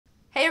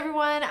Hey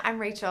everyone, I'm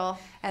Rachel.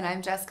 And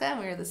I'm Jessica,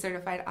 and we are the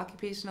Certified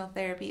Occupational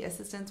Therapy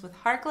Assistants with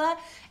Harkla.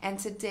 And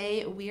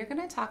today we are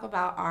going to talk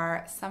about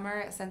our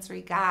Summer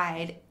Sensory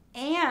Guide,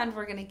 and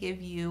we're going to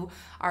give you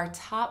our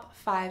top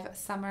 5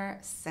 summer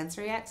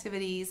sensory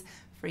activities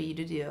for you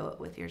to do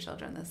with your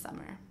children this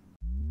summer.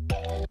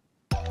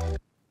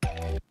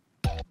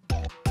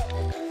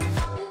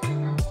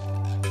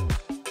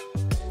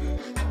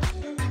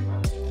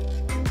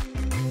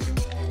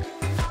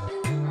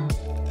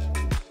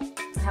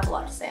 I have a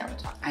lot to say on the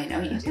topic. I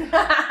know you do.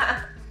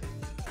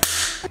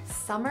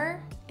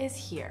 Summer is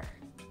here,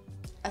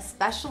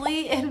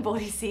 especially in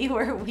Boise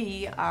where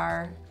we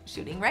are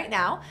shooting right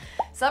now.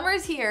 Summer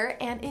is here,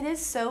 and it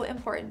is so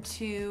important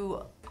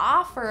to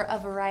offer a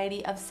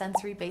variety of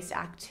sensory-based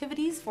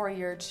activities for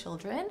your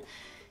children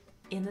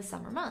in the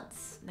summer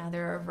months. Now,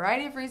 there are a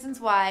variety of reasons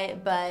why,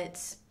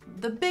 but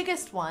the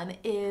biggest one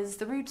is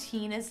the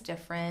routine is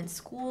different.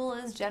 School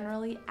is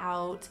generally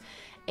out,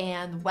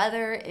 and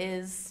weather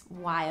is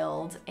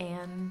wild,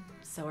 and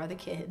so are the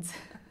kids.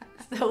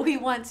 So we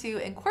want to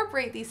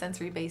incorporate these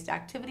sensory-based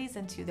activities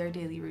into their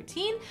daily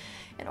routine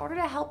in order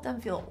to help them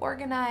feel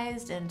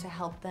organized and to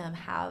help them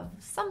have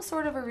some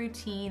sort of a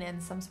routine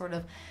and some sort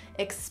of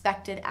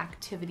expected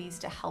activities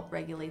to help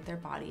regulate their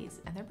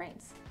bodies and their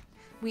brains.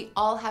 We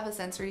all have a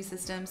sensory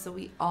system, so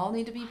we all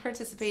need to be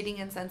participating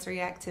in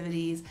sensory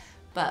activities.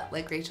 But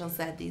like Rachel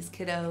said, these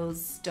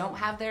kiddos don't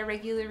have their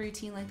regular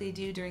routine like they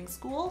do during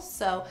school,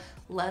 so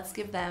let's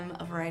give them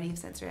a variety of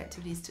sensory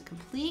activities to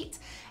complete.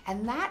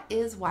 And that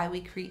is why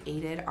we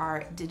created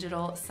our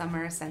digital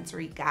summer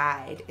sensory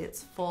guide.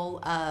 It's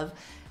full of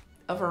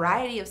a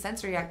variety of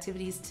sensory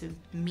activities to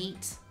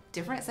meet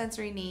different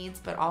sensory needs,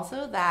 but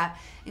also that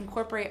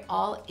incorporate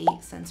all 8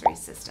 sensory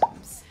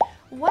systems.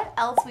 What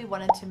else we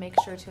wanted to make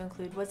sure to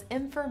include was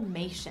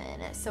information.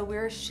 So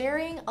we're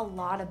sharing a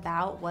lot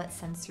about what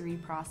sensory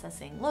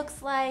processing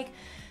looks like,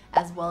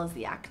 as well as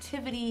the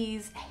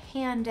activities,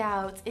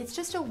 handouts. It's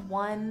just a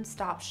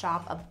one-stop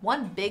shop,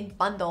 one big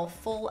bundle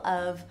full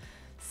of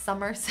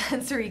summer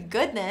sensory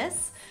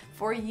goodness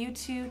for you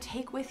to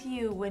take with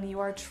you when you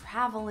are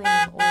traveling,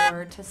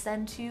 or to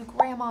send to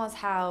grandma's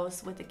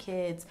house with the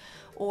kids,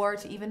 or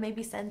to even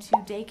maybe send to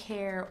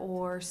daycare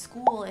or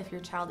school if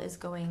your child is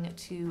going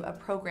to a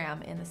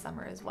program in the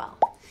summer as well.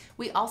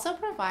 We also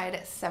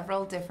provide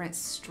several different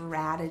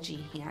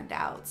strategy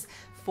handouts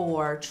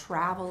for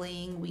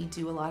traveling. We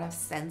do a lot of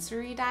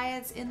sensory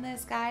diets in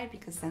this guide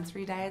because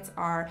sensory diets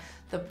are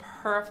the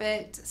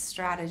perfect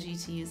strategy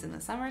to use in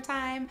the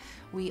summertime.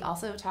 We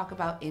also talk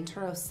about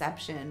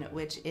interoception,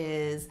 which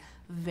is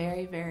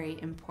very, very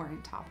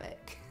important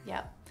topic.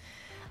 Yep.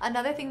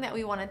 Another thing that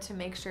we wanted to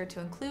make sure to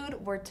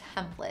include were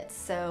templates.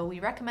 So we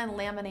recommend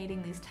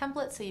laminating these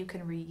templates so you can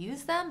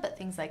reuse them, but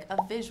things like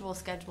a visual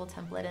schedule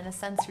template and a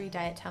sensory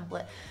diet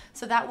template.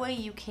 So that way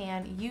you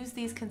can use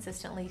these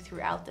consistently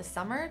throughout the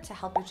summer to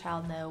help your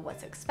child know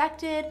what's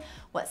expected,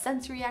 what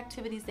sensory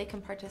activities they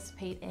can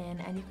participate in,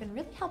 and you can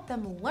really help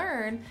them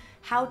learn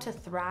how to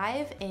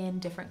thrive in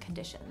different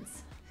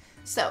conditions.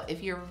 So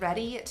if you're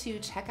ready to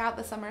check out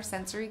the Summer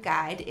Sensory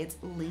Guide, it's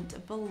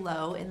linked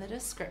below in the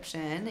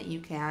description. You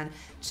can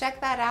check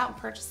that out and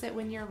purchase it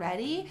when you're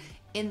ready.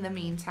 In the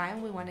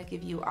meantime, we want to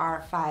give you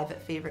our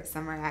 5 favorite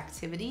summer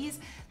activities.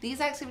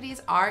 These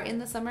activities are in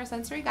the Summer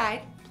Sensory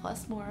Guide,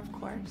 plus more of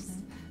course,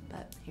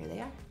 but here they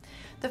are.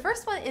 The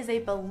first one is a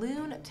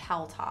balloon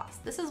towel toss.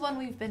 This is one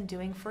we've been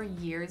doing for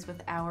years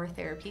with our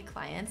therapy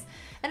clients,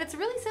 and it's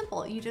really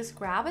simple. You just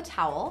grab a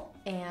towel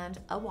and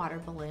a water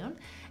balloon,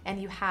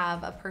 and you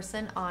have a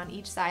person on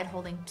each side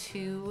holding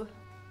 2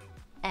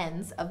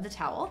 ends of the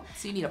towel.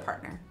 So you need a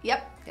partner.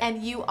 Yep.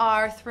 And you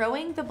are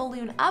throwing the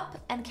balloon up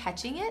and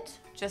catching it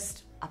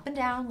just up and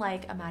down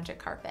like a magic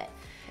carpet.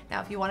 Now,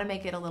 if you want to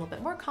make it a little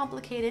bit more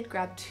complicated,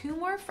 grab 2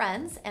 more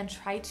friends and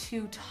try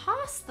to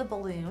toss the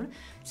balloon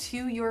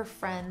to your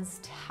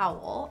friend's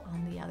towel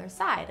on the other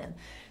side. And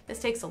this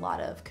takes a lot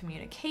of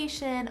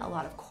communication, a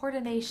lot of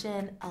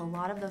coordination, a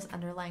lot of those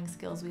underlying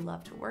skills we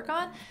love to work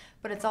on,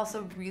 but it's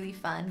also really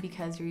fun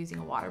because you're using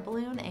a water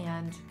balloon,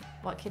 and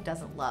what kid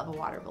doesn't love a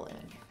water balloon?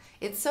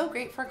 It's so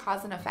great for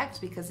cause and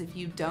effect, because if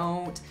you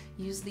don't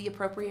use the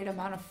appropriate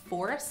amount of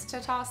force to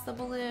toss the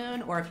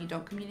balloon, or if you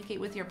don't communicate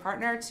with your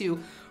partner to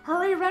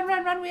hurry, run,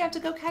 run, run, we have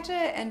to go catch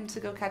it, and to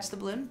go catch the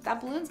balloon,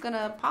 that balloon's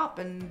gonna pop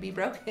and be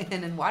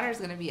broken and water's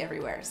gonna be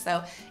everywhere.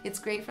 So it's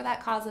great for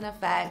that cause and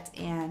effect,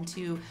 and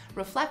to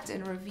reflect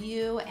and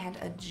review and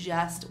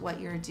adjust what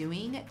you're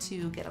doing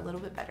to get a little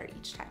bit better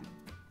each time.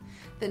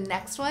 The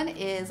next one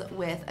is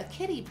with a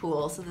kiddie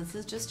pool. So this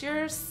is just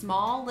your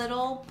small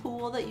little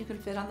pool that you can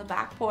fit on the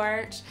back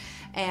porch,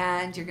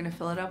 and you're gonna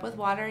fill it up with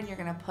water, and you're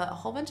gonna put a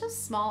whole bunch of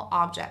small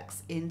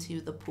objects into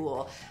the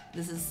pool.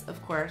 This is,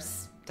 of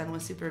course, done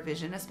with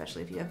supervision,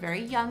 especially if you have very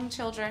young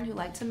children who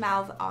like to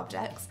mouth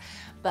objects.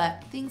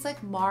 But things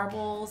like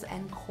marbles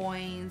and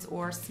coins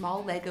or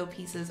small Lego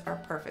pieces are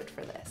perfect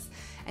for this.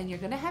 And you're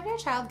gonna have your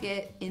child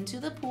get into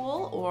the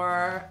pool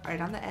or right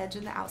on the edge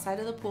and the outside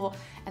of the pool,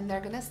 and they're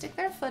gonna stick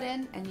their foot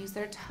in and use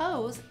their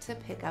toes to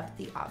pick up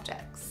the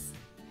objects.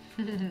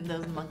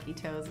 Those monkey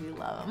toes, we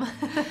love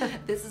them.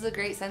 This is a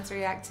great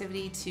sensory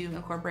activity to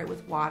incorporate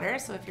with water.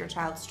 So if your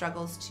child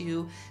struggles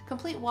to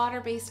complete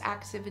water-based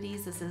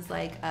activities, this is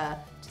like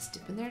just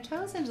dipping their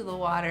toes into the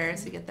water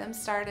to get them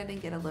started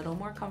and get a little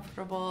more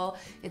comfortable.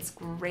 It's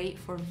great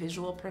for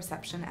visual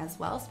perception as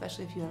well,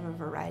 especially if you have a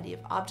variety of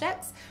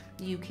objects.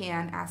 You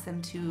can ask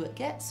them to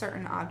get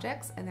certain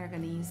objects and they're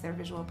going to use their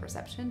visual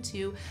perception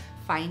to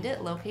find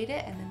it, locate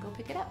it, and then go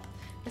pick it up.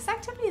 This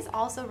activity is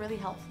also really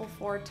helpful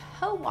for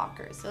toe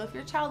walkers. So if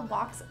your child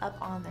walks up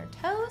on their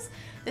toes,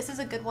 this is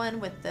a good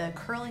one with the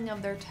curling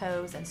of their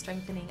toes and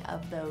strengthening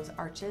of those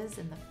arches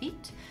in the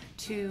feet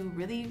to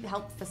really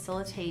help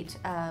facilitate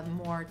a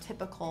more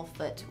typical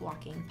foot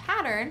walking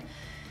pattern.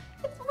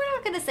 We're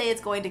not going to say it's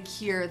going to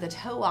cure the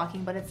toe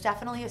walking, but it's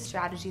definitely a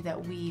strategy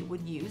that we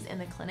would use in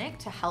the clinic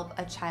to help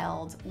a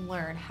child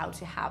learn how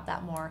to have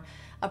that more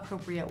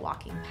appropriate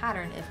walking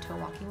pattern if toe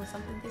walking was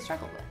something they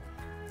struggled with.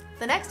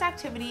 The next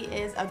activity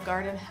is a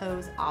garden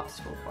hose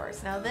obstacle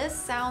course. Now this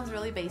sounds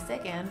really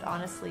basic, and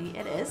honestly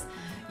it is.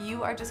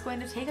 You are just going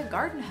to take a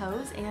garden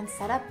hose and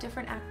set up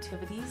different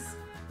activities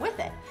with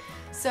it.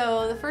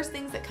 So the first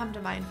things that come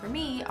to mind for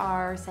me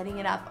are setting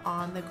it up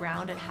on the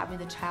ground and having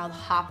the child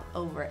hop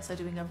over it. So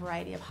doing a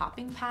variety of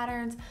hopping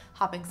patterns,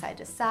 hopping side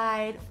to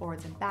side,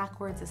 forwards and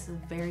backwards. This is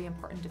a very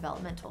important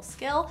developmental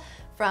skill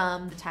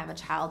from the time a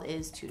child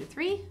is 2 to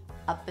 3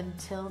 up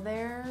until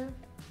they're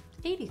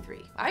 83.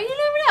 You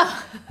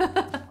never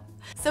know.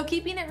 So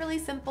keeping it really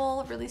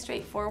simple, really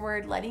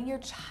straightforward, letting your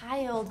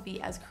child be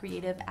as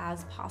creative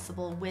as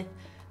possible with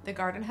the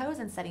garden hose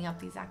and setting up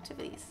these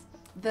activities.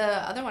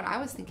 The other one I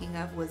was thinking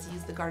of was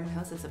use the garden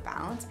hose as a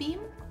balance beam.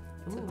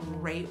 It's a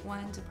great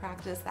one to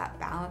practice that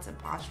balance and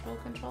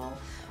postural control,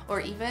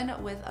 or even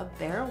with a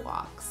bear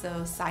walk.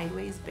 So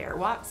sideways bear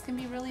walks can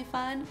be really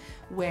fun,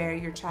 where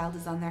your child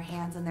is on their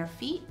hands and their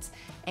feet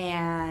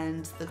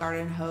and the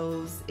garden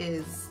hose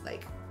is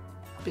like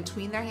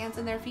between their hands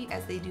and their feet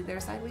as they do their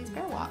sideways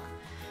bear walk.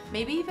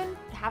 Maybe even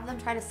have them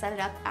try to set it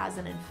up as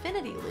an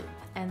infinity loop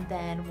and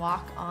then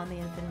walk on the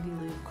infinity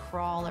loop,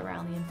 crawl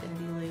around the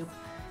infinity loop,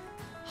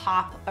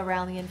 hop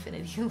around the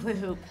infinity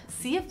loop.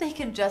 See if they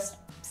can just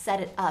set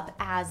it up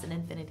as an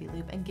infinity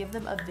loop and give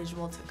them a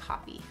visual to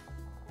copy.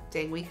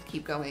 Dang, we could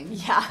keep going.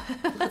 Yeah.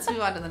 Let's move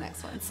on to the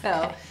next one. So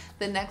okay.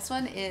 The next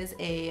one is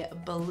a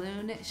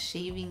balloon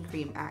shaving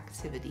cream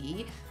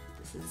activity.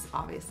 This is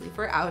obviously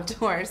for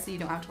outdoors, so you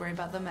don't have to worry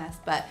about the mess,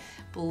 but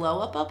blow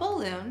up a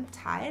balloon,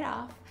 tie it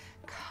off,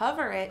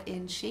 cover it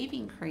in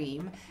shaving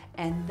cream,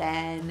 and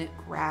then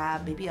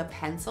grab maybe a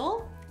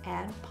pencil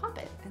and pop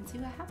it and see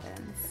what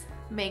happens.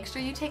 Make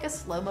sure you take a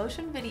slow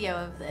motion video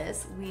of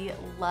this. We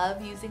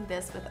love using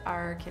this with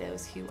our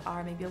kiddos who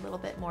are maybe a little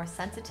bit more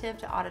sensitive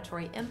to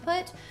auditory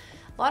input.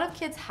 A lot of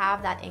kids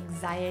have that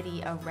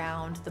anxiety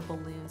around the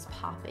balloons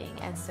popping,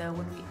 and so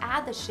when we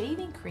add the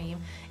shaving cream,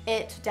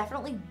 it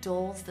definitely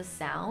dulls the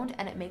sound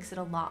and it makes it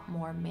a lot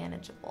more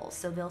manageable.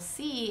 So they'll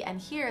see and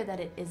hear that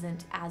it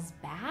isn't as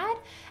bad,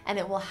 and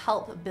it will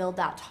help build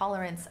that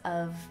tolerance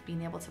of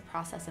being able to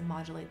process and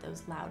modulate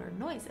those louder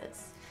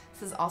noises.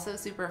 This is also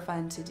super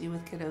fun to do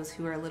with kiddos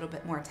who are a little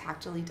bit more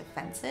tactily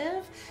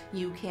defensive.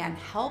 You can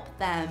help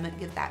them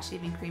get that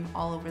shaving cream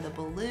all over the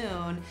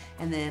balloon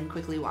and then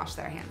quickly wash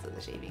their hands with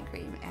the shaving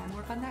cream and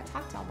work on that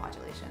tactile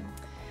modulation.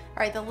 All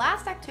right, the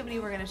last activity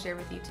we're going to share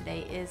with you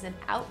today is an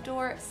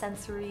outdoor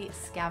sensory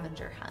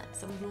scavenger hunt.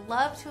 So we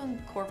love to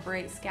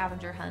incorporate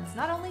scavenger hunts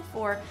not only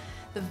for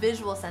the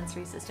visual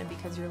sensory system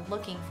because you're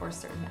looking for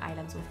certain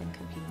items within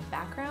competing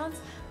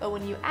backgrounds, but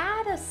when you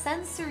add a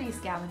sensory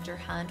scavenger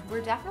hunt, we're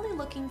definitely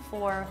looking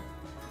for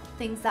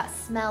things that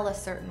smell a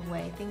certain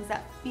way, things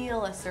that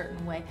feel a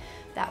certain way,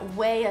 that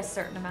weigh a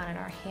certain amount in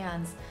our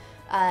hands,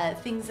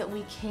 things that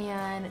we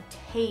can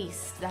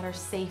taste that are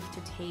safe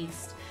to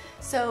taste.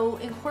 So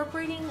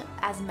incorporating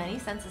as many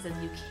senses as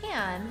you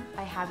can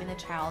by having the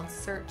child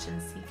search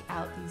and seek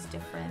out these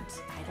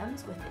different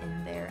items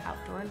within their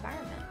outdoor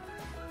environment.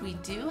 We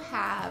do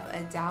have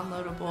a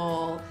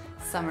downloadable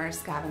summer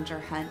scavenger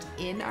hunt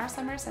in our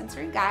summer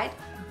sensory guide.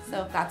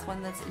 So if that's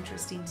one that's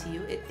interesting to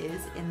you, it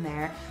is in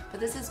there. But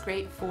this is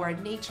great for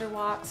nature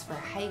walks, for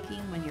hiking,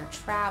 when you're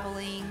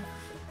traveling.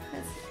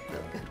 It's a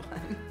really good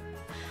one.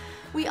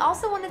 We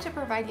also wanted to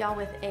provide y'all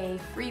with a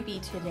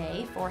freebie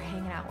today for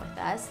hanging out with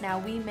us. Now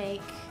we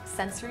make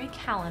sensory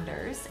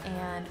calendars,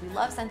 and we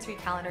love sensory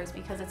calendars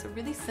because it's a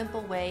really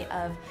simple way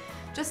of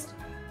just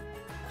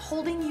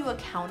holding you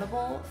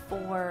accountable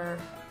for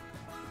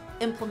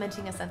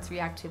implementing a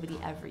sensory activity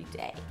every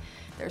day.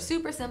 They're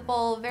super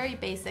simple, very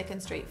basic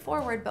and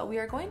straightforward, but we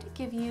are going to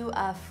give you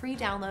a free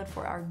download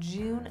for our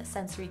June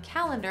sensory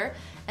calendar,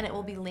 and it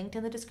will be linked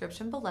in the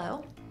description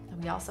below.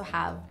 And we also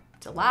have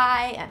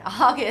July and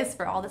August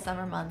for all the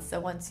summer months. So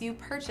once you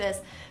purchase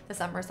the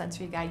Summer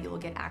Sensory Guide, you will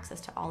get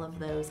access to all of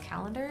those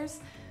calendars,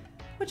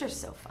 which are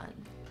so fun.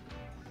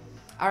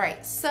 All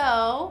right,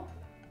 so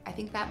I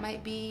think that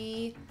might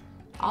be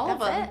all of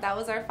them. That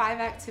was our 5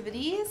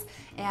 activities.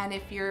 And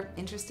if you're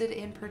interested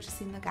in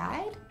purchasing the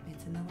guide,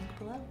 it's in the link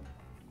below.